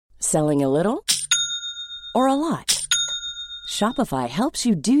Selling a little or a lot? Shopify helps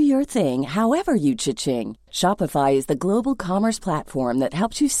you do your thing however you cha-ching. Shopify is the global commerce platform that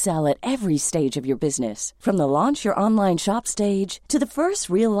helps you sell at every stage of your business. From the launch your online shop stage to the first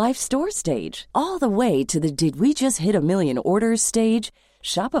real-life store stage, all the way to the did we just hit a million orders stage.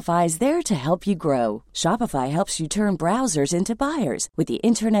 Shopify is there to help you grow. Shopify helps you turn browsers into buyers with the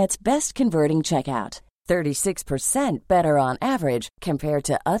internet's best converting checkout. 36% better on average compared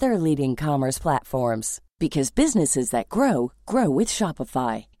to other leading commerce platforms. Because businesses that grow, grow with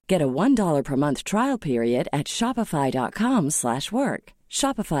Shopify. Get a $1 per month trial period at shopify.com/work.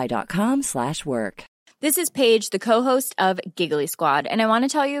 Shopify.com/work. This is Paige, the co-host of Giggly Squad, and I want to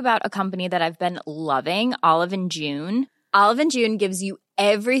tell you about a company that I've been loving, Olive & June. Olive & June gives you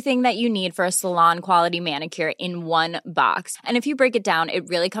everything that you need for a salon-quality manicure in one box. And if you break it down, it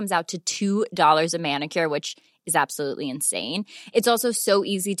really comes out to $2 a manicure, which is absolutely insane. It's also so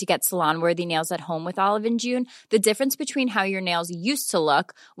easy to get salon-worthy nails at home with Olive & June. The difference between how your nails used to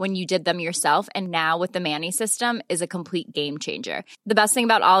look when you did them yourself and now with the Mani system is a complete game changer. The best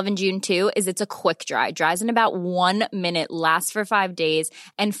thing about Olive & June, too, is it's a quick dry. Dries in about 1 minute, lasts for 5 days,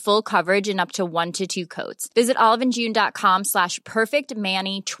 and full coverage in up to 1 to 2 coats. Visit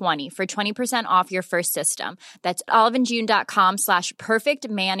oliveandjune.com/perfectmani20 for 20% off your first system. That's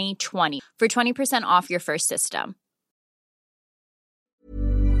oliveandjune.com/perfectmani20 for 20% off your first system.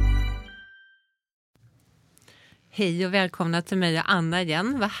 Hej och välkomna till mig och Anna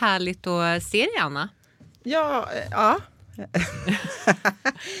igen. Vad härligt att se dig, Anna. Ja.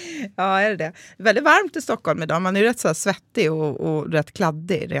 Ja, är det. Väldigt varmt i Stockholm idag. Man är ju rätt så här svettig och rätt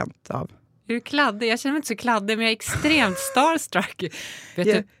kladdig rent av. Är du kladdig? Jag känner mig inte så kladdig, men jag är extremt starstruck.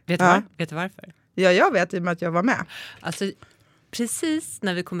 Vet du varför? Ja, jag vet i och med att jag var med. Alltså, precis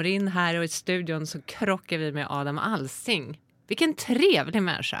när vi kommer in här och i studion så krockar vi med Adam Alsing. Vilken trevlig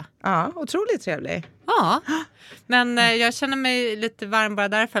människa. Ja, otroligt trevlig. Ja, men jag känner mig lite varm bara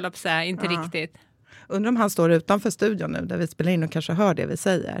därför, jag säga, inte riktigt. Undrar om han står utanför studion nu där vi spelar in och kanske hör det vi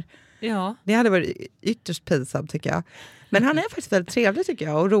säger. Ja. Det hade varit ytterst pinsamt tycker jag. Men han är faktiskt väldigt trevlig tycker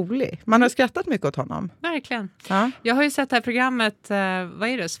jag och rolig. Man har skrattat mycket åt honom. Verkligen. Ja. Jag har ju sett det här programmet, vad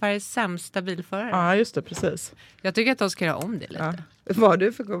är det? Sveriges sämsta bilförare. Ja, just det, precis. Jag tycker att de ska göra om det lite. Ja. Vad har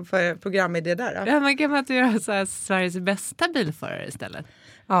du för program i det där då? Ja, man kan inte göra så här Sveriges bästa bilförare istället.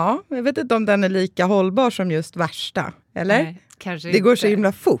 Ja, jag vet inte om den är lika hållbar som just värsta, eller? Nej, kanske det går inte. så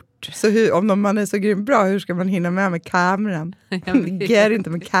himla fort. Så om man är så grymt bra, hur ska man hinna med kameran? Det går inte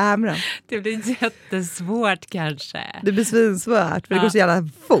med kameran. Det blir jättesvårt kanske. Det blir svinsvårt, för det går så jävla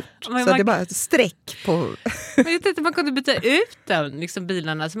fort. Men så det är bara ett streck på... Men jag tänkte man kunde byta ut den, liksom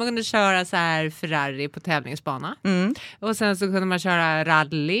bilarna. Så man kunde köra så här Ferrari på tävlingsbana. Mm. Och sen så kunde man köra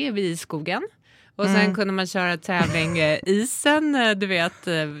rally vid skogen. Och sen kunde man köra tävling isen, du vet.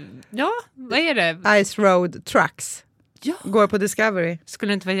 Ja, vad är det? Ice Road Trucks. Ja. Går på Discovery.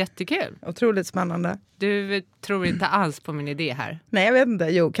 Skulle inte vara jättekul? Otroligt spännande. Du tror inte alls på min idé här. Nej, jag vet inte.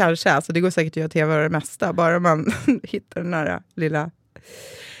 Jo, kanske. Alltså, det går säkert att göra tv och det mesta. Bara man hittar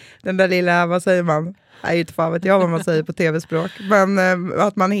den där lilla, vad säger man? Jag inte fan vet jag vad man säger på tv-språk. Men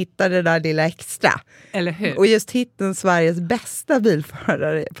att man hittar det där lilla extra. Eller hur? Och just hitta Sveriges bästa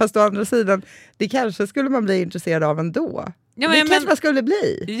bilförare. Fast å andra sidan, det kanske skulle man bli intresserad av ändå. Ja, det kanske man skulle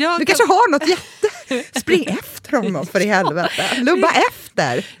bli. Du kanske har något Spring efter honom för i helvete. Lubba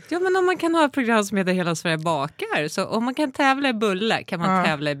efter. Ja, men om man kan ha ett program som heter Hela Sverige bakar. Så om man kan tävla i bulle kan man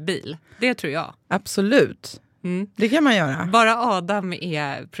tävla i bil. Det tror jag. Absolut. Det kan man göra. Bara Adam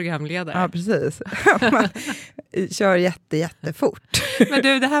är programledare. Ja, precis. Man kör jättefort. Men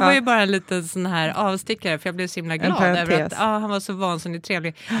du, det här var ju bara en liten sån här avstickare. För jag blev så himla glad över att han var så vansinnigt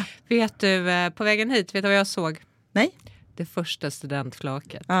trevlig. Vet du, på vägen hit, vet du vad jag såg? Nej. Det första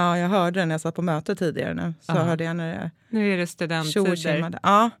studentflaket. Ja, jag hörde det när jag satt på möte tidigare nu. Så hörde jag när det... Nu är det studenttider.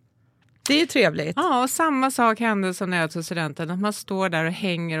 Ja, det är ju trevligt. Ja, och samma sak hände som när jag tog studenten. Att man står där och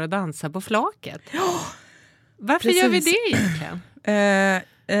hänger och dansar på flaket. Varför gör vi det egentligen?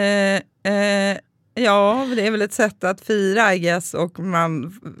 Ja, det är väl ett sätt att fira, I guess, och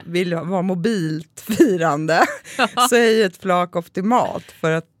man vill vara mobilt firande. Så är ju ett flak optimalt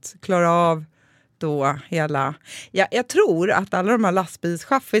för att klara av då hela... Ja, jag tror att alla de här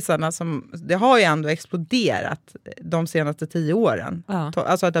lastbilschaffisarna som... Det har ju ändå exploderat de senaste 10 åren. Ja.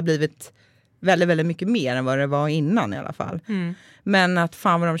 Alltså att det har blivit väldigt, väldigt mycket mer än vad det var innan i alla fall. Mm. Men att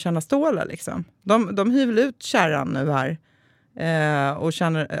fan vad de tjänar stålar liksom. De hyr väl ut kärran nu här. Och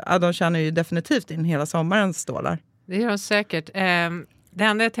de känner ju definitivt in hela sommarens stålar. Det gör de säkert. Det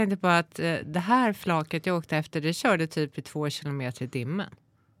enda jag tänkte på att det här flaket jag åkte efter, det körde typ i 2 kilometer i timmen.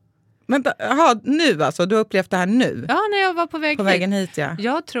 Vänta, nu alltså? Du har upplevt det här nu? Ja, när jag var på vägen hit, ja.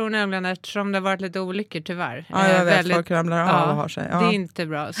 Jag tror nämligen, eftersom det har varit lite olyckor tyvärr. Ja, jag vet, folk ramlar av och har sig. Ja. Det är inte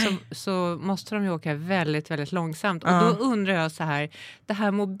bra. Så måste de ju åka väldigt, väldigt långsamt. Och då undrar jag så här, det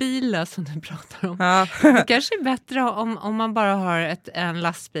här mobila som du pratar om. Ja. Det kanske är bättre om man bara har en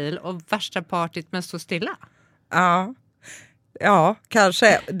lastbil och värsta partyt men står stilla. Ja,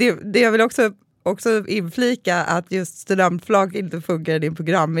 kanske. Det jag vill också inflika att just studentflak inte funkar i din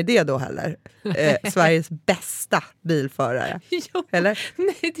programidé då heller. Sveriges bästa bilförare. Jo, eller?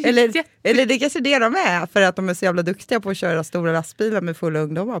 Nej, eller det kanske det de är, för att de är så jävla duktiga på att köra stora lastbilar med fulla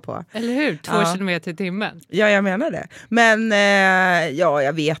ungdomar på. Eller hur? 2 kilometer i timmen. Ja, jag menar det. Men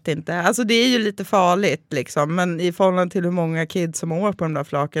jag vet inte. Alltså det är ju lite farligt liksom. Men i förhållande till hur många kids som åker på de där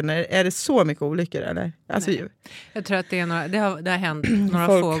flaken, är det så mycket olyckor eller? Alltså, jag tror att det har hänt några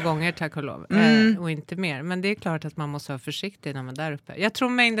få gånger, tack och lov. Och inte mer. Men det är klart att man måste vara försiktig när man är där uppe. Jag tror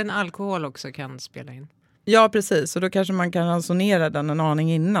mängden alkohol också kan spela in. Ja, precis. Och då kanske man kan ransonera den en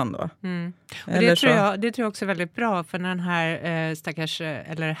aning innan då. Och det tror jag också är väldigt bra, för när den här stackars,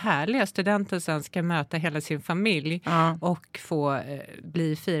 eller härliga studenten sen ska möta hela sin familj och få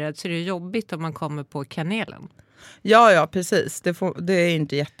bli firad, så är det jobbigt om man kommer på kanelen. Ja, precis. Det är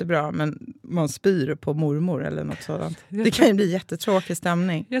inte jättebra, men man spyr på mormor eller något sådant. Det kan ju bli jättetråkig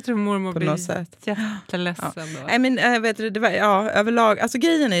stämning. Jag tror mormor blir jätteledsen då. Nej, men överlag. Alltså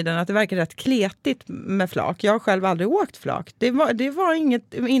grejen är den att det verkar rätt kletigt med flak. Jag har själv aldrig åkt flak. Det var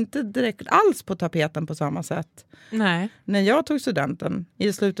inte direkt alls på tapeten på samma sätt. Nej. När jag tog studenten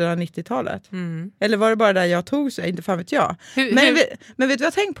i slutet av 90-talet. Eller var det bara där jag tog, så inte fan vet jag. Men vet du vad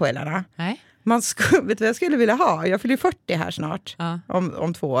jag tänkt på, Elena? Nej. Vet du vad jag skulle vilja ha? Jag fyller 40 här snart.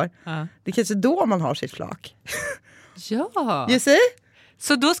 Om 2 år. Det är kanske då man har sitt flak. Ja. You see?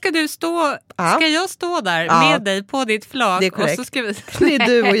 Så då ska du ska jag stå där med dig på ditt flak? Det är korrekt. Och så ska vi... Det är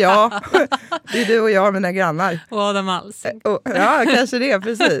du och jag. Det är du och jag och mina grannar. Och Adam Alsing. Ja, kanske det,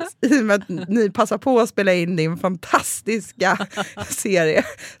 precis. I och med att ni passar på att spela in din fantastiska serie.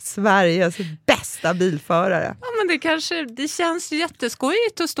 Sveriges bästa bilförare. Ja, men det känns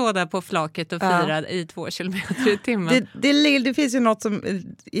jätteskojigt att stå där på flaket och fira i 2 kilometer i timmen. Det finns ju något som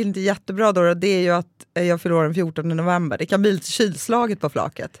inte är jättebra då. Det är ju att jag fyller år den 14 november. Det kan bli lite kylslaget på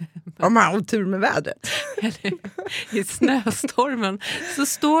flaket. Om man har tur med vädret. I snöstormen så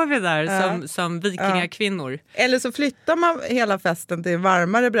står vi där som vikingakvinnor. Eller så flyttar man hela festen till en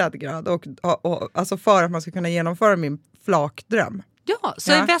varmare breddgrad och alltså för att man ska kunna genomföra min flakdröm. Ja,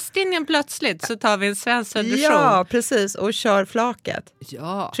 så i Västindien plötsligt så tar vi en svensk tradition. Ja, precis. Och kör flaket.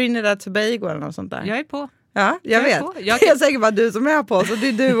 Ja. Trinidad Tobago eller något sånt där. Jag är på. Ja, jag vet. Jag är säkert bara du som är på, så det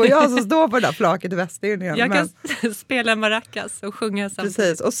är du och jag som står på det där flaket i Västindien. Jag kan spela maracas och sjunga samtidigt.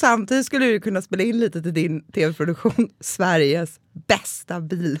 Precis, och samtidigt skulle du kunna spela in lite till din tv-produktion Sveriges bästa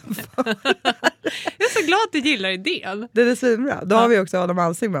bilförare. Jag är så glad att du gillar idén. Det är svinbra. Då har vi också Adam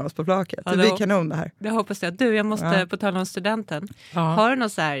Alsing med oss på flaket. Det blir kanon det här. Det hoppas jag. Jag måste på tala om studenten. Har du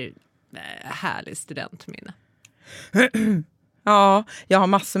något så här härligt studentminne? Ja, jag har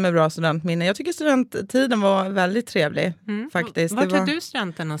massor med bra studentminnen. Jag tycker studenttiden var väldigt trevlig faktiskt. Var tog du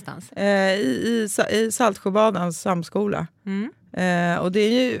studenten någonstans? I Saltsjöbadens samskola. Och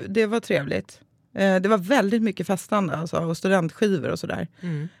det var trevligt. Det var väldigt mycket festande alltså, och studentskivor och sådär.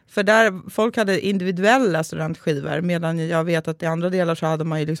 För där folk hade individuella studentskivor, medan jag vet att i andra delar så hade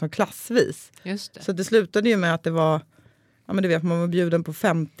man ju liksom klassvis. Just det. Så det slutade ju med att det var, ja men du vet, man var bjuden på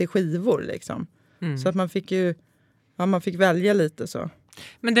 50 skivor liksom. Så att man fick välja lite så.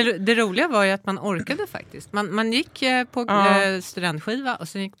 Men det roliga var ju att man orkade faktiskt. Man gick på studentskiva och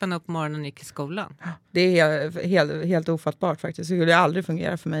sen gick man upp på morgonen och gick i skolan. Det är helt ofattbart faktiskt. Det skulle aldrig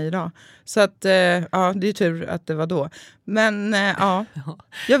fungera för mig idag. Så att, det är tur att det var då. Men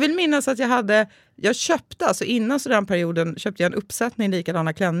jag vill minnas att jag köpte, alltså innan studentperioden köpte jag en uppsättning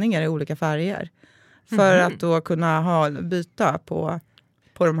likadana klänningar i olika färger. För att då kunna byta på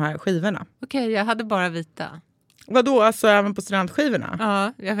de här skivorna. Okej, jag hade bara vita. Vadå, alltså även på studentskivorna?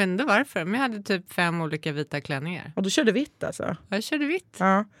 Ja, jag vet inte varför. Men jag hade typ 5 olika vita klänningar. Och du körde vitt alltså? Ja, jag körde vitt.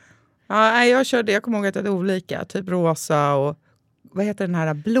 Ja, jag kommer ihåg att jag hade olika. Typ rosa och, vad heter den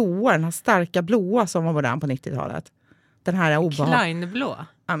här blåa, den här starka blåa som var modern på 90-talet. Den här Kleinblå?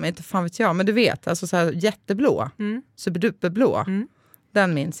 Ja, men inte fan vet jag. Men du vet, alltså så här jätteblå. Superduperblå.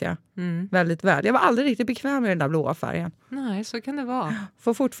 Den minns jag väldigt väl. Jag var aldrig riktigt bekväm med den där blåa färgen. Nej, så kan det vara.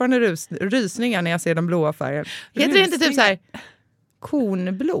 Får fortfarande rysningar när jag ser den blåa färgen. Heter det inte typ så här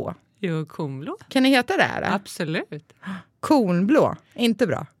kornblå? Jo, kornblå. Kan det heta det här? Absolut. Kornblå, inte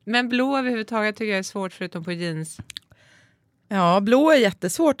bra. Men blå överhuvudtaget tycker jag är svårt förutom på jeans. Ja, blå är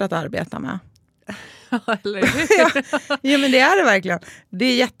jättesvårt att arbeta med. Eller hur? Ja, men det är det verkligen. Det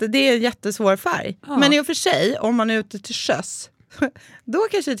är en jättesvår färg. Ja. Men i och för sig, om man är ute till sjöss, då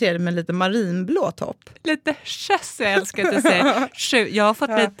kanske det är med lite marinblå topp. Lite sjöss, jag älskar att du säger sju. Jag har fått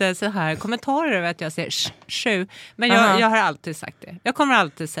lite så här kommentarer över att jag säger sju. Men jag har alltid sagt det. Jag kommer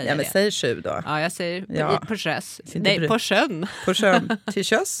alltid säga Ja, men det. säg 7 då. Ja, jag säger på sjöss. Inte Nej, på sjön. På sjön. Till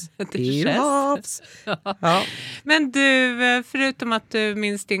sjöss. Till sjöss. havs. Ja. Men du, förutom att du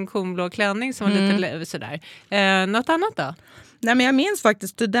minns din kornblå klänning som var lite sådär. Något annat då? Nej, men jag minns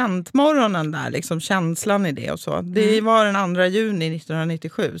faktiskt studentmorgonen där, liksom känslan i det och så. Det var den 2 juni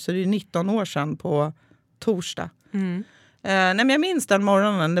 1997, så det är 19 år sedan på torsdag. Nej, men jag minns den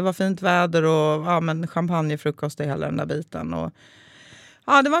morgonen, det var fint väder och men champagnefrukost i hela den där biten. Och,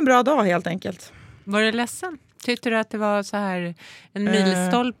 det var en bra dag helt enkelt. Var du ledsen? Tyckte du att det var så här en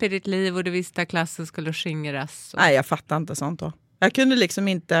milstolpe i ditt liv och du visste att klassen skulle skingras? Nej, jag fattar inte sånt då. Jag kunde liksom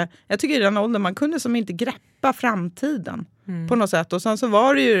inte, jag tycker i den åldern man kunde som inte greppa framtiden på något sätt. Och sen så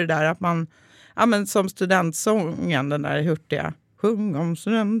var det ju det där att man, men som studentsången, den där hurtiga, sjung om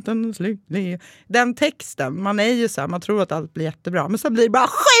studentens lyckliga. Den texten, man är ju så här, man tror att allt blir jättebra. Men så blir det bara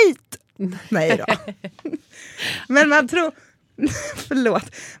skit! Nej då. Men man tror,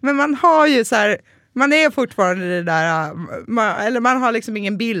 förlåt, men man har ju så här, man är fortfarande det där, man har liksom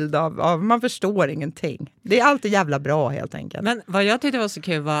ingen bild av, man förstår ingenting. Det är alltid jävla bra helt enkelt. Men vad jag tyckte var så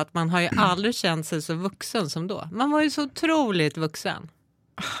kul var att man har ju aldrig känt sig så vuxen som då. Man var ju så otroligt vuxen.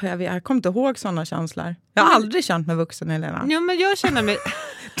 Jag kommer inte ihåg sådana känslor. Jag har aldrig känt mig vuxen, Helena. Ja, men jag känner mig...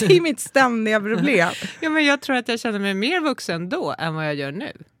 Det är mitt ständiga problem. Ja, men jag tror att jag känner mig mer vuxen då än vad jag gör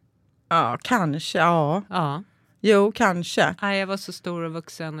nu. Ja, kanske, ja. Ja. Jo, kanske. Nej, jag var så stor och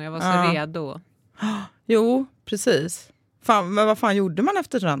vuxen och jag var så redo. Jo, precis. Men vad fan gjorde man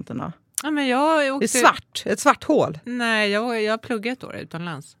efter studenten då? Ja, men jag åkte... Det är svart, ett svart hål. Nej, jag pluggade ett år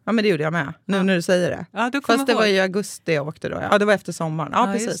utomlands. Ja, men det gjorde jag med, nu när du säger det. Ja, du fast det var i augusti jag åkte då. Ja, det var efter sommaren. Ja,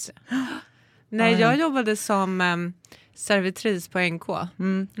 precis. Nej, jag jobbade som servitris på NK.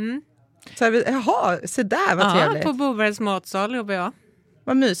 Jaha, se där vad trevligt. På Bobergs matsal jobbade jag.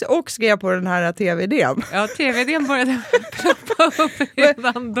 Vad mysigt. Och skrev på den här tv-idén. Ja, tv-idén började ploppa upp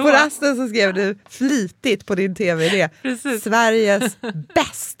redan då. På rasten så skrev du flitigt på din tv-idé. Precis. Sveriges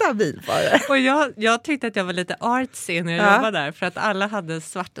bästa bilförare. Och jag tyckte att jag var lite artsy när jag jobbade där. För att alla hade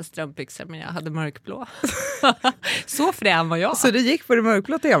svarta strumpbyxor men jag hade mörkblå. Så frän var jag. Så du gick på det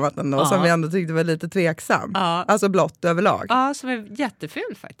mörkblå temat ändå som vi ändå tyckte var lite tveksam. Ja. Alltså blått överlag. Ja, som är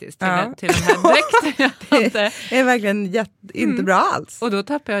jätteful faktiskt till den här dräkten jag hade. Det är verkligen inte bra alls. Och då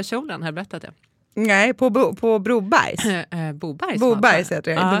tappade jag kjolen, har jag berättat det? Nej, på Brobergs. Bobergs. Bobergs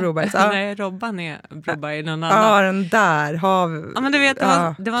heter det, inte Brobergs. Ja. Nej, Robban är Broberg någon annan. Ja, den där har... Ja, men du vet,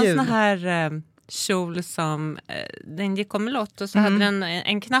 det var en sån här kjol som den gick om lott och så hade den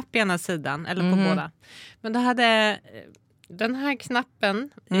en knapp på ena sidan, eller på båda. Men det hade den här knappen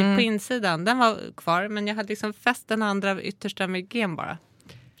på insidan, den var kvar, men jag hade liksom fäst den andra yttersta med gen bara.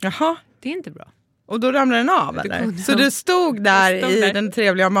 Jaha. Det är inte bra. Och då ramlade den av, eller? Så du stod där i den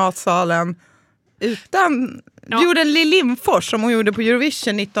trevliga matsalen utan... Du gjorde en Lill Lindfors som hon gjorde på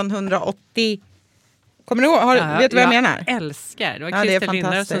Eurovision 1980. Kommer du ihåg? Vet du vad jag menar? Jag älskar. Det var Ja, Christer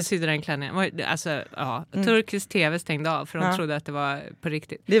Lindar som sydde den klänningen. Alltså, turkisk tv stängde av för de trodde att det var på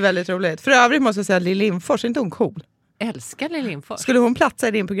riktigt. Det är väldigt roligt. För övrigt måste jag säga att Lill Lindfors, är inte hon cool? Älskar Lill Lindfors. Skulle hon platsa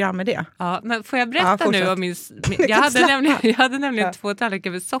i din program med det? Ja, men får jag berätta nu om min... Jag hade nämligen 2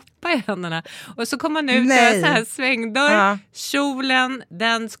 tallrikar med soppa i händerna. Och så kom man ut i en sån här svängdörr. Kjolen,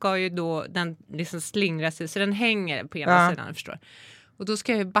 den ska ju då... Den liksom slingrar sig så den hänger på ena sidan, förstår. Och då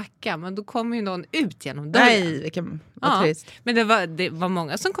ska jag ju backa, men då kommer ju någon ut genom dörren. Nej, vad trist. Men det var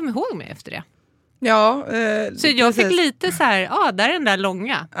många som kom ihåg mig efter det. Ja, så jag fick lite så här, där är den där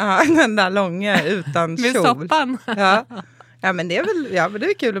långa. Ja, den där långa utan med kjol. soppan. Ja, men det är väl det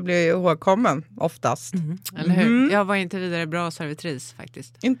är kul att bli ihågkommen oftast. Eller hur? Jag var inte vidare bra servitris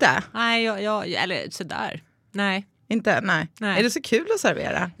faktiskt. Inte? Nej, eller sådär. Nej. Inte? Nej. Är det så kul att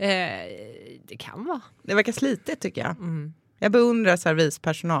servera? Det kan vara. Det verkar slitigt tycker jag. Jag beundrar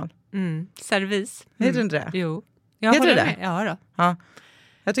servispersonal. Servis. Heter det inte det? Jo. Heter det med. Ja då. Ja.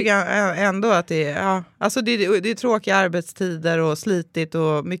 Jag tycker ändå att det är... Alltså det är tråkiga arbetstider och slitigt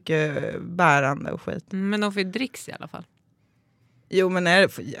och mycket bärande och skit. Men de får ju dricks i alla fall. Jo, men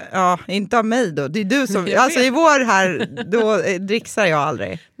inte av mig då. Det är du som... Alltså i vår här, då dricksar jag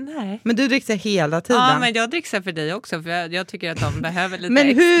aldrig. Nej. Men du dricksar hela tiden. Ja, men jag dricksar för dig också. För jag tycker att de behöver lite men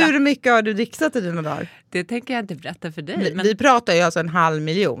extra. Hur mycket har du dricksat i dina dagar? Det tänker jag inte berätta för dig. Vi pratar ju alltså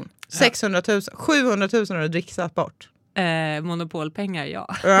 500 000. 600 000. 700 000 har du dricksat bort. Monopolpengar,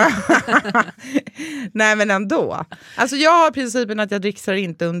 ja. Nej, men ändå. Alltså jag har principen att jag dricksar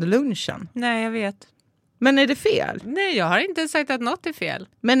inte under lunchen. Nej, jag vet. Men är det fel? Nej, jag har inte sagt att något är fel.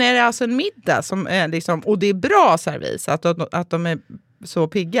 Men är det alltså en middag som är liksom, och det är bra servis, att de är så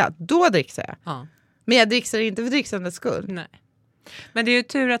pigga, då dricksar jag. Ja. Men jag dricksar inte för dricksandets skull. Nej. Men det är ju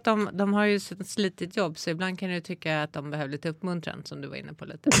tur att de har ju ett slitigt jobb, så ibland kan du tycka att de behöver lite uppmuntran, som du var inne på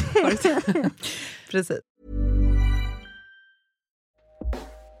lite. Precis.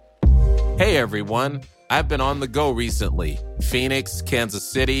 Hey everyone, I've been on the go recently. Phoenix,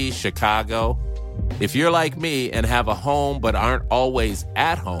 Kansas City, Chicago. If you're like me and have a home but aren't always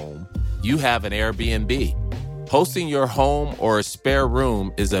at home, you have an Airbnb. Hosting your home or a spare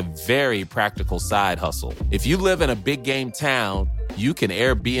room is a very practical side hustle. If you live in a big game town, you can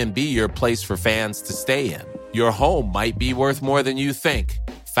Airbnb your place for fans to stay in. Your home might be worth more than you think.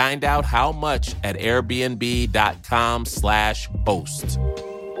 Find out how much at airbnb.com/host.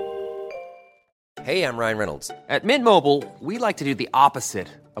 Hey, I'm Ryan Reynolds. At Mint Mobile, we like to do the opposite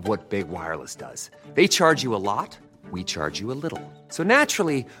of what Big Wireless does. They charge you a lot, we charge you a little. So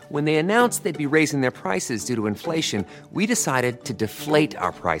naturally, when they announced they'd be raising their prices due to inflation, we decided to deflate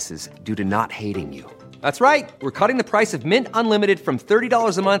our prices due to not hating you. That's right. We're cutting the price of Mint Unlimited from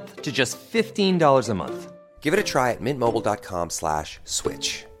 $30 a month to just $15 a month. Give it a try at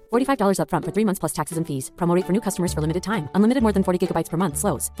mintmobile.com/switch. $45 up front for 3 months plus taxes and fees. Promo rate for new customers for limited time. Unlimited more than 40 gigabytes per month.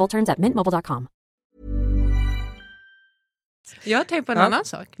 Slows full terms at mintmobile.com. Jag har tänkt på en annan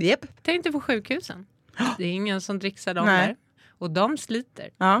sak. Yep. Tänkte på sjukhusen. Det är ingen som dricksar dem där. Och de sliter.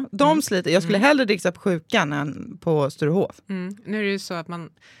 Ja, de sliter. Jag skulle hellre dricksa på sjukan än på Sturehof. Nu är det ju så att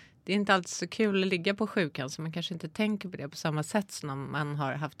det är inte alltid så kul att ligga på sjukan, så man kanske inte tänker på det på samma sätt som om man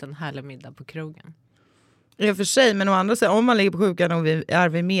har haft en härlig middag på krogen. I och för sig, men å andra sidan, om man ligger på sjukan och vi är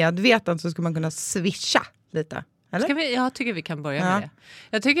vid medveten, så ska man kunna swisha lite. Eller? Jag tycker vi kan börja med det.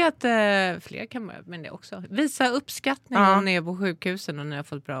 Jag tycker att fler kan börja med det också. Visa uppskattning om ni är på sjukhusen och ni har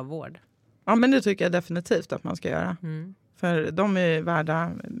fått bra vård. Ja, men det tycker jag definitivt att man ska göra. För de är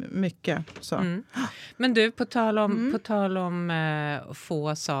värda mycket. Så. Men du, på tal om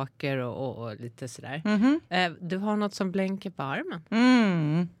få saker och lite sådär. Du har något som blänker på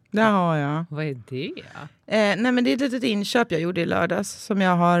armen. Det har jag. Vad är det? Nej, men det är ett litet inköp jag gjorde i lördags som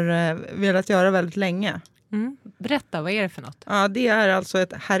jag har velat göra väldigt länge. Berätta, vad är det för något? Ja, det är alltså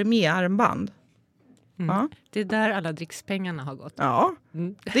ett Hermé-armband. Ja. Det är där alla drickspengarna har gått. Ja,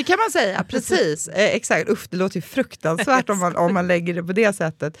 det kan man säga. Precis, exakt. Det låter ju fruktansvärt om man lägger det på det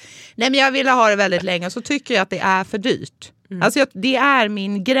sättet. Nej, men jag ville ha det väldigt länge, så tycker jag att det är för dyrt. Alltså det är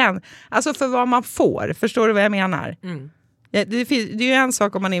min gräns. Alltså för vad man får, förstår du vad jag menar? Ja, det är ju en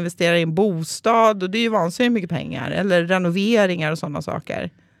sak om man investerar i en bostad, och det är ju vansinnigt mycket pengar. Eller renoveringar och sådana saker.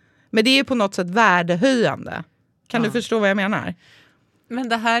 Men det är ju på något sätt värdehöjande. Kan du förstå vad jag menar? Men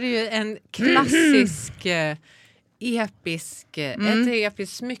det här är ju en klassisk ett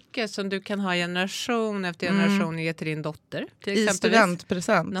episkt smycke som du kan ha generation efter generation och ge till din dotter. Till I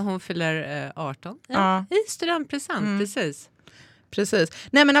studentpresent. När hon fyller 18. Ja. I studentpresent, precis.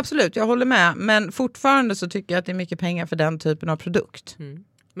 Nej, men absolut, jag håller med. Men fortfarande så tycker jag att det är mycket pengar för den typen av produkt.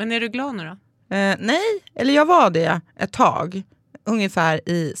 Men är du glad nu då? Nej, eller jag var det ett tag. Ungefär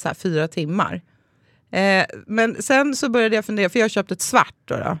i så här 4 timmar. Men sen så började jag fundera, för jag köpte ett svart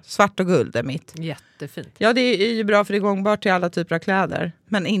då. Svart och guld är mitt. Jättefint. Ja, det är ju bra för det är gångbart till alla typer av kläder.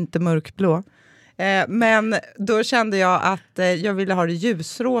 Men inte mörkblå. Men då kände jag att jag ville ha det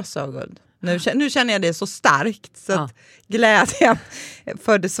ljusrosa och guld. Nu känner jag det så starkt. Så att glädjen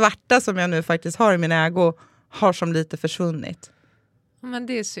för det svarta som jag nu faktiskt har i min ägo har som lite försvunnit. Men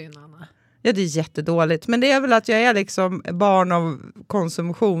det är synd, Anna. Ja, det är jättedåligt. Men det är väl att jag är liksom barn av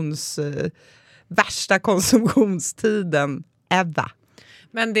värsta konsumtionstiden Eva.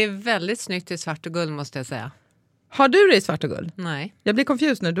 Men det är väldigt snyggt i svart och guld, måste jag säga. Har du det i svart och guld? Nej. Jag blir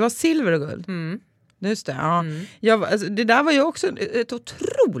confused nu. Du har silver och guld. Just det, ja. Det där var ju också ett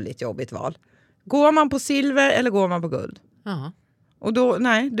otroligt jobbigt val. Går man på silver eller går man på guld? Ja. Och då,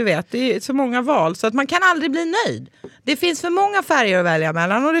 nej, du vet, det är så många val så att man kan aldrig bli nöjd. Det finns för många färger att välja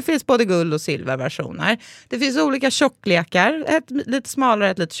mellan, och det finns både guld- och silverversioner. Det finns olika tjocklekar, ett lite smalare,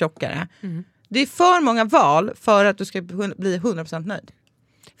 ett lite tjockare. Det är för många val för att du ska bli 100% nöjd.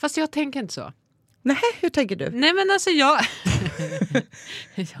 Fast jag tänker inte så. Nej, hur tänker du? Nej, men alltså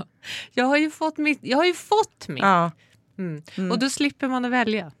jag har ju fått mitt. Ja. Och då slipper man att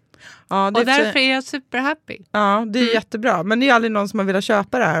välja. Ja, och därför är jag superhappy. Ja, det är jättebra. Men det är aldrig någon som har velat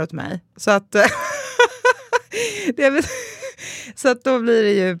köpa det här åt mig. Så att så att då blir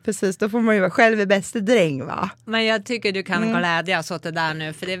det ju precis, då får man ju vara själv i bästa dräng, va? Men jag tycker du kan glädjas åt det där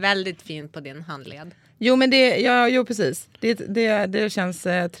nu, för det är väldigt fint på din handled. Jo, men precis. Det känns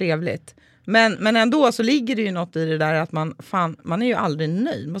trevligt. Men ändå så ligger det ju något i det där att man är ju aldrig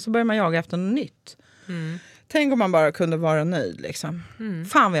nöjd. Och så börjar man jaga efter något nytt. Tänk om man bara kunde vara nöjd liksom.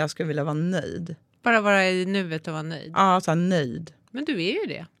 Fan vad jag skulle vilja vara nöjd. Bara vara i nuet och vara nöjd. Ja, så här, nöjd. Men du är ju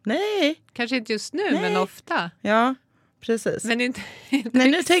det. Nej. Kanske inte just nu, men ofta. Ja, precis. Men inte Nej, nu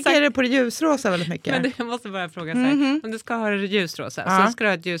exakt. tänker jag på det ljusrosa väldigt mycket. Men jag måste bara fråga så här. Om du ska ha det ljusrosa så ska du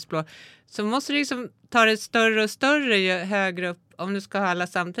ha ett ljusblå. Så måste du liksom ta det större och större ju högre upp om du ska ha alla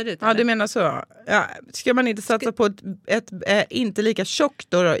samtidigt. Ja, eller? du menar så. Ja, ska man inte satsa på ett inte lika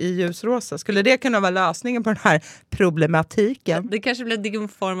tjockt då i ljusrosa? Skulle det kunna vara lösningen på den här problematiken? Det kanske blir en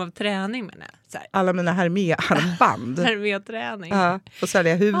form av träning, menar jag. Så här. Alla mina armband. Herméträning. Ja, får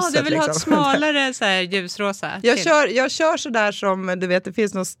sälja huset. Ja, du vill ha ett liksom. smalare så här, ljusrosa. Jag kör så där som, du vet, det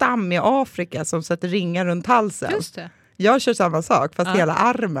finns någon stam i Afrika som sätter ringar runt halsen. Just det. Jag kör samma sak, fast hela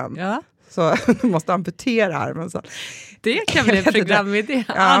armen. Ja. Så du måste amputera armen. Så. Det kan bli en programidé.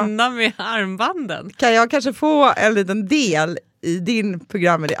 Ja. Anna med armbanden. Kan jag kanske få en liten del i din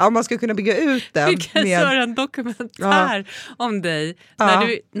programidé? Ja, man ska kunna bygga ut den. Vi kan göra en dokumentär om dig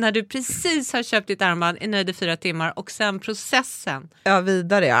när du precis har köpt ditt armband, är nöjd i 4 timmar och sen processen. Ja,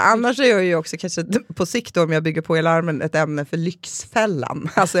 vidare. Ja. Annars är jag ju också kanske på sikt då, om jag bygger på hela armen ett ämne för Lyxfällan.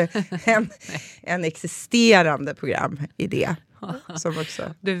 Alltså en existerande programidé. Som också.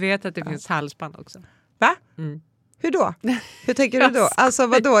 Du vet att det finns halsband också. Va? Hur då? Hur tänker du då? Alltså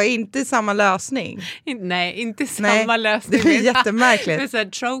vadå, inte samma lösning? Nej, inte samma lösning. Det är jättemärkligt. Det är så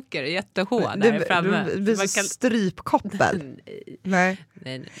här choker, jättehård där framme. Det blir så strypkoppel.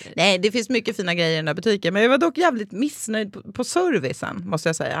 Nej, det finns mycket fina grejer i den här butiken. Men jag var dock jävligt missnöjd på servicen, måste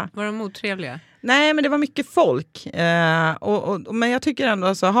jag säga. Var de otrevliga? Nej, men det var mycket folk. Men jag tycker ändå,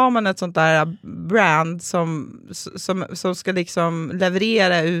 alltså, har man ett sånt där brand som ska liksom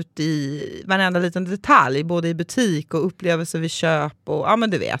leverera ut i varenda liten detalj, både i butik och upplevelser vid köp och, ja men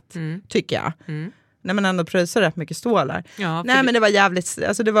du vet, tycker jag. När man ändå pröjsar rätt mycket stålar. Ja, nej, men det var jävligt,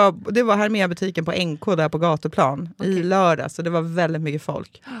 alltså det var här med butiken på NK där på gatuplan i lördag, så det var väldigt mycket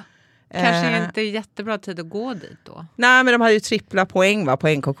folk. Kanske inte jättebra tid att gå dit då. Nej, men de hade ju trippla poäng på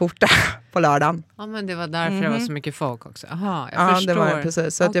NK-kortet på lördagen. Ja, men det var därför det var så mycket folk också. Aha, jag förstår. Det var det,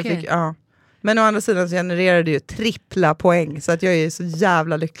 precis. Så att jag fick, Men å andra sidan så genererade det ju trippla poäng, så att jag är så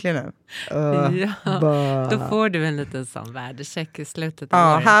jävla lycklig nu. Då får du en liten sån värdecheck i slutet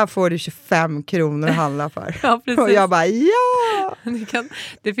av året. Här får du 25 kronor att handla för. Ja, precis. Och jag bara, ja!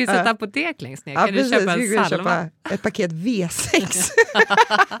 Det finns ett apotek längst ner. Ja, kan du köpa en salva? Köpa ett paket V6.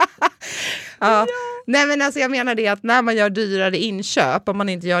 Nej, men alltså jag menar det att när man gör dyrare inköp, om man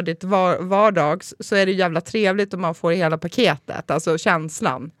inte gör det vardags, så är det jävla trevligt om man får hela paketet, alltså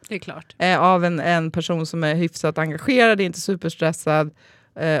känslan. Det är klart. Av en person som är hyfsat engagerad, inte superstressad,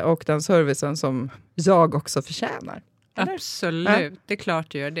 och den servicen som jag också förtjänar. Eller? Absolut, det är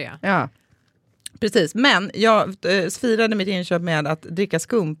klart du gör det. Ja, precis. Men jag firade mitt inköp med att dricka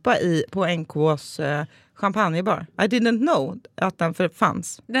skumpa på NKs champagnebar. I didn't know att den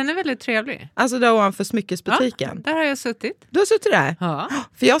fanns. Den är väldigt trevlig. Alltså där ovanför smyckesbutiken. Ja, där har jag suttit. Du har suttit där? Ja.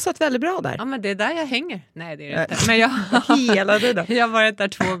 För jag satt väldigt bra där. Ja, men det är där jag hänger. Nej, det är det inte. Men jag hela tiden. Jag har varit där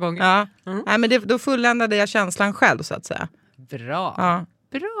 2 gånger. Ja. Nej, men då fulländade jag känslan själv, så att säga. Bra. Ja.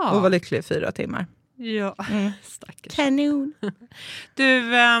 Bra. Och var lycklig i 4 timmar. Ja, stackars. Kanon. Du,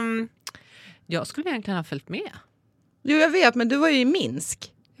 jag skulle egentligen ha följt med. Jo, jag vet, men du var ju i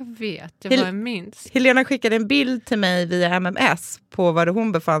Minsk. Jag vet, jag var i Minsk. Helena skickade en bild till mig via MMS på var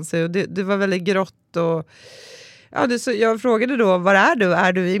hon befann sig. Och det var väldigt grått och... Ja, jag frågade då, var är du?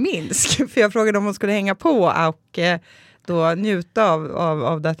 Är du i Minsk? För jag frågade om hon skulle hänga på och då njuta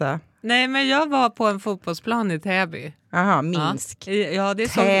av detta. Nej, men jag var på en fotbollsplan i Täby. Aha, Minsk. Ja, det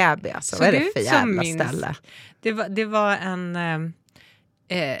är Täby, alltså. Vad är det för jävla ställe?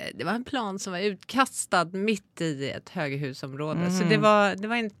 Det var en plan som var utkastad mitt i ett höghusområde. Så det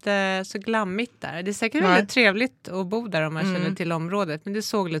var inte så glammigt där. Det är säkert väldigt trevligt att bo där om man känner till området. Men det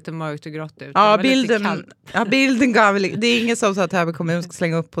såg lite mörkt och grått ut. Ja, bilden gav... Det är ingen som sa att Täby kommun ska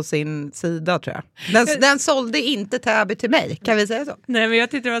slänga upp på sin sida, tror jag. Den sålde inte Täby till mig, kan vi säga så? Nej, men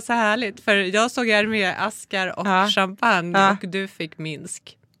jag tyckte det var så härligt. För jag såg med askar och champagne och du fick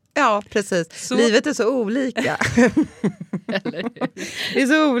Minsk. Ja, precis. Livet är så olika. Det är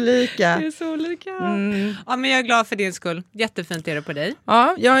så olika. Det är så olika. Ja, men jag är glad för din skull. Jättefint är det på dig.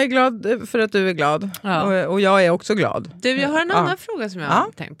 Ja, jag är glad för att du är glad. Ja. Och jag är också glad. Du, jag har en annan fråga som jag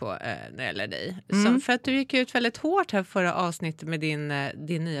har tänkt på när det gäller dig. För att du gick ut väldigt hårt här förra avsnittet med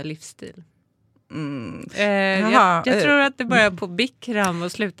din nya livsstil. Jag tror att det börjar på Bikram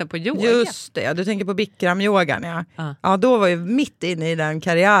och slutar på yoga. Just det, du tänker på Bikram-yogan. Ja, då var jag mitt inne i den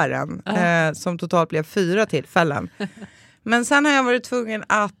karriären som totalt blev 4 tillfällen. Men sen har jag varit tvungen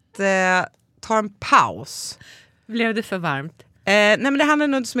att ta en paus. Blev det för varmt? Nej, men det handlar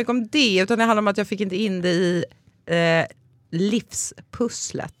nog inte så mycket om det, utan det handlar om att jag fick inte in det i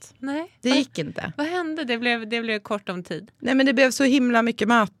livspusslet. Nej. Det gick inte. Vad hände? Det blev kort om tid. Nej, men det blev så himla mycket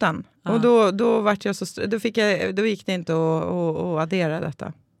möten. Ja. Och då vart jag så då gick det inte att addera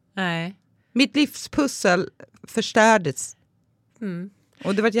detta. Nej. Mitt livspussel förstärdes.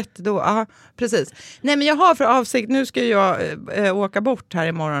 Och det var ja, precis. Nej, men jag har för avsikt, nu ska jag åka bort här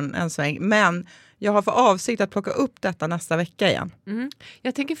imorgon en sväng, men jag har för avsikt att plocka upp detta nästa vecka igen.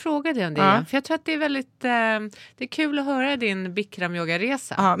 Jag tänker fråga dig om det igen, för jag tror att det är väldigt det är kul att höra din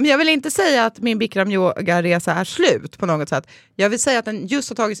Bikram-yoga-resa. Ja, men jag vill inte säga att min Bikram-yoga-resa är slut på något sätt. Jag vill säga att den just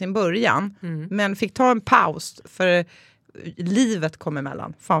har tagit sin början, men fick ta en paus för livet kom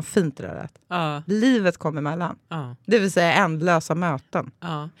emellan. Fan, fint det där. Livet kom emellan. Det vill säga ändlösa möten.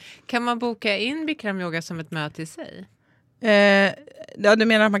 Kan man boka in Bikram-yoga som ett möte i sig? Ja, du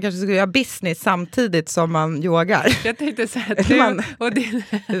menar att man kanske ska göra business samtidigt som man yogar? Jag tänkte så här, du och din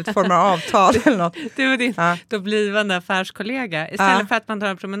utformar avtal eller något. Du och din då blivande affärskollega, istället för att man tar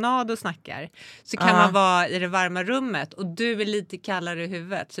en promenad och snackar, så kan man vara i det varma rummet och du är lite kallare i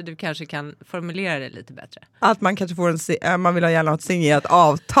huvudet, så du kanske kan formulera det lite bättre. Att man kanske får man vill gärna ha ett signerat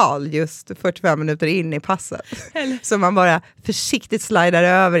avtal just 45 minuter in i passet. Så man bara försiktigt slidar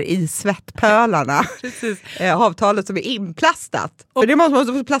över i svettpölarna. Precis. Avtalet som är inplastat. För det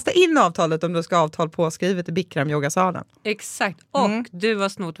måste man plasta in avtalet om du ska ha avtal påskrivet i Bikram-yogasalen. Exakt. Och du har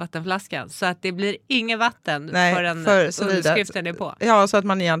snott vattenflaskan, så att det blir inget vatten förrän underskriften är på. Ja, så att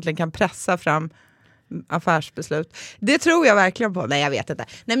man egentligen kan pressa fram affärsbeslut. Det tror jag verkligen på. Nej, jag vet inte.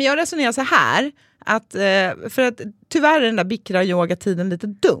 Nej, men jag resonerar så här. Att, för att tyvärr är den där Bikram-yoga-tiden lite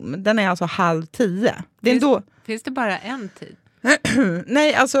dum. Den är alltså 9:30. Finns det bara en tid?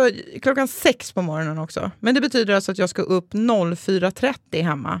 Nej, alltså 6:00 på morgonen också. Men det betyder alltså att jag ska upp 04:30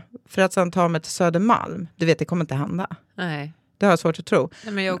 hemma. För att sedan ta mig till Södermalm. Du vet, det kommer inte hända. Nej. Det har jag svårt att tro.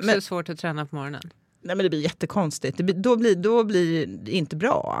 Nej, men jag har också svårt att träna på morgonen. Nej, men det blir jättekonstigt. Då blir det inte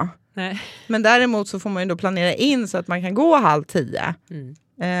bra. Nej. Men däremot så får man ju då planera in så att man kan gå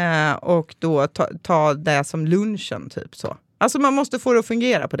 9:30. Och då ta det som lunchen typ så. Alltså man måste få det att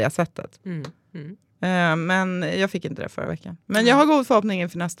fungera på det sättet. Men jag fick inte det förra veckan. Men jag har god förhoppning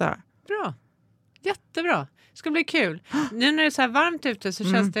inför nästa. Bra. Jättebra. Det ska bli kul. Nu när det är så här varmt ute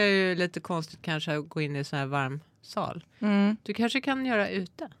så känns det ju lite konstigt kanske att gå in i så här varm sal. Du kanske kan göra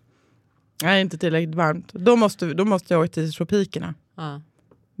ute. Nej, inte tillräckligt varmt. Då måste jag åka till tropikerna. Ja.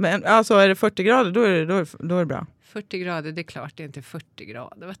 Men alltså är det 40 grader då är det bra. 40 grader, det är klart det är inte 40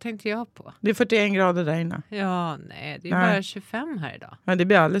 grader. Vad tänkte jag på? Det är 41 grader där inne. Ja, nej, det är bara 25 här idag. Ja, det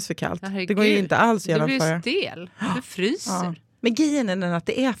blir alldeles för kallt. Herregud. Det går ju inte alls genomföra. Det blir stel, det fryser. Ja. Men grejen är den att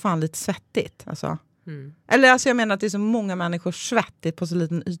det är fan lite svettigt. Alltså. Eller alltså jag menar att det är så många människor svettigt på så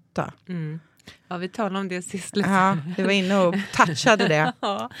liten yta. Ja, vi talade om det sist lite. Ja, vi var inne och touchade det.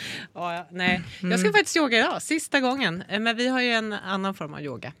 Nej. Jag ska faktiskt yoga idag, sista gången. Men vi har ju en annan form av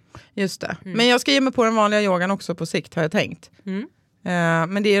yoga. Just det. Men jag ska ge mig på den vanliga yogan också på sikt, har jag tänkt.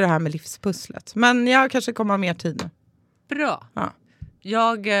 Men det är det här med livspusslet. Men jag kanske kommer ha mer tid nu. Bra. Ja.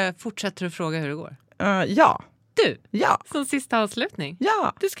 Jag fortsätter att fråga hur det går. Ja. Du, som sista avslutning.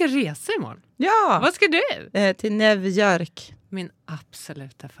 Ja. Du ska resa imorgon. Ja. Vad ska du? Till New York. Min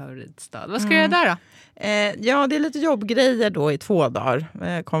absoluta favoritstad. Vad ska du göra där då? Ja, det är lite jobbgrejer då i 2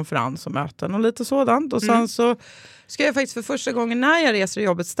 dagar. Konferens och möten och lite sådant. Och sen så ska jag faktiskt för första gången när jag reser i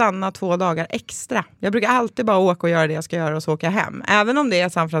jobbet stanna 2 dagar extra. Jag brukar alltid bara åka och göra det jag ska göra och så åka hem. Även om det är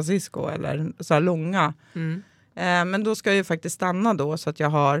San Francisco eller så här långa. Men då ska jag ju faktiskt stanna då så att jag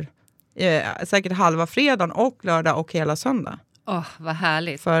har säkert halva fredagen och lördag och hela söndag. Vad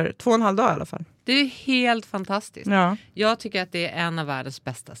härligt. För 2,5 dagar i alla fall. Det är helt fantastiskt. Ja. Jag tycker att det är en av världens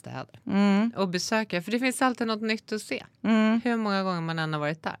bästa städer. Och besöka. För det finns alltid något nytt att se. Hur många gånger man än har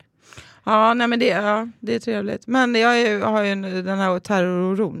varit där. Ja, nej men det är trevligt. Men jag har ju den här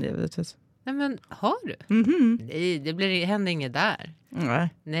terrororon givetvis. Nej, men har du? Nej, det händer inget där.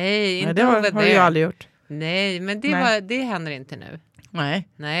 Nej, inte det har jag ju aldrig gjort. Nej, men det händer inte nu.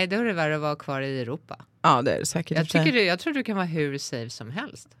 Nej, då är det värre att vara kvar i Europa. Ja, det är det säkert. Jag tror du kan vara hur safe som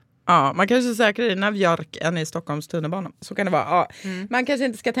helst. Ja, man kanske är säkrare i New York än i Stockholms tunnelbana. Så kan det vara. Ja. Man kanske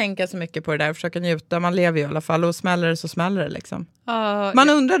inte ska tänka så mycket på det där. Försöka njuta. Man lever ju i alla fall. Och smäller det så smäller det liksom. Man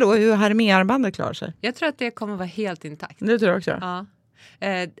undrar då hur Hermé-armbandet klarar sig. Jag tror att det kommer vara helt intakt. Det tror jag också. Ja.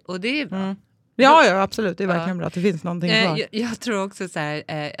 Och det är bra. Ja, absolut. Det är verkligen bra att det finns någonting kvar. Jag tror också så här.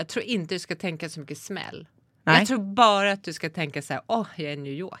 Jag tror inte du ska tänka så mycket smäll. Nej. Jag tror bara att du ska tänka så här. Jag är i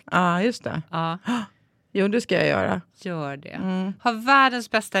New York. Ja, just det. Ja. Jo, det ska jag göra. Gör det. Ha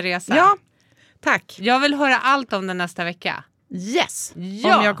världens bästa resa. Ja, tack. Jag vill höra allt om den nästa vecka. Yes!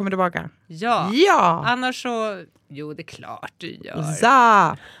 Ja. Om jag kommer tillbaka. Ja. Ja! Annars så... Jo, det är klart du gör.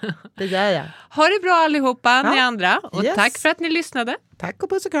 Ja! Det gör jag. Ha det bra allihopa, ni andra. Och Yes. tack för att ni lyssnade. Tack och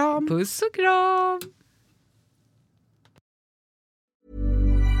puss och kram. Puss och kram!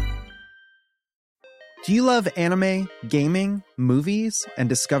 Do you love anime, gaming, movies, and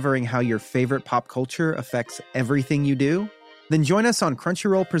discovering how your favorite pop culture affects everything you do? Then join us on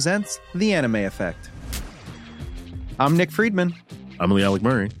Crunchyroll Presents The Anime Effect. I'm Nick Friedman. I'm Lee Alec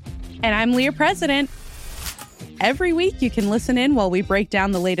Murray. And I'm Leah President. Every week you can listen in while we break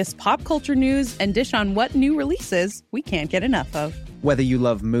down the latest pop culture news and dish on what new releases we can't get enough of. Whether you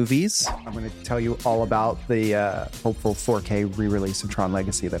love movies, I'm going to tell you all about the hopeful 4K re-release of Tron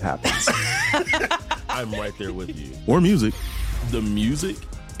Legacy that happens. I'm right there with you. Or music. The music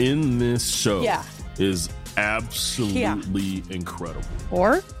in this show is absolutely incredible.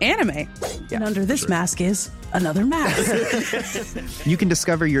 Or anime. And under this mask is another mask. You can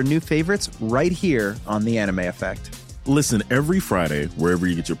discover your new favorites right here on The Anime Effect. Listen every Friday wherever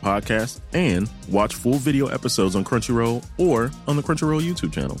you get your podcast and watch full video episodes on Crunchyroll or on the Crunchyroll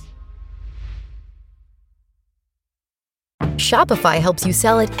YouTube channel. Shopify helps you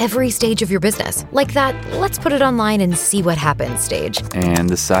sell at every stage of your business. Like that, let's put it online and see what happens stage. And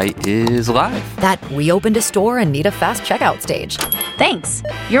the site is live. That we opened a store and need a fast checkout stage. Thanks.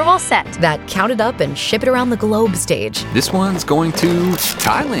 You're all set. That count it up and ship it around the globe stage. This one's going to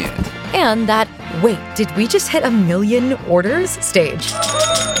Thailand. And that, wait, did we just hit 1 million orders stage?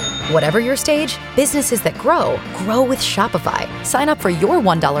 Whatever your stage, businesses that grow with Shopify. Sign up for your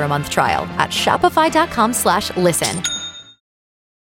 $1 a month trial at shopify.com/listen.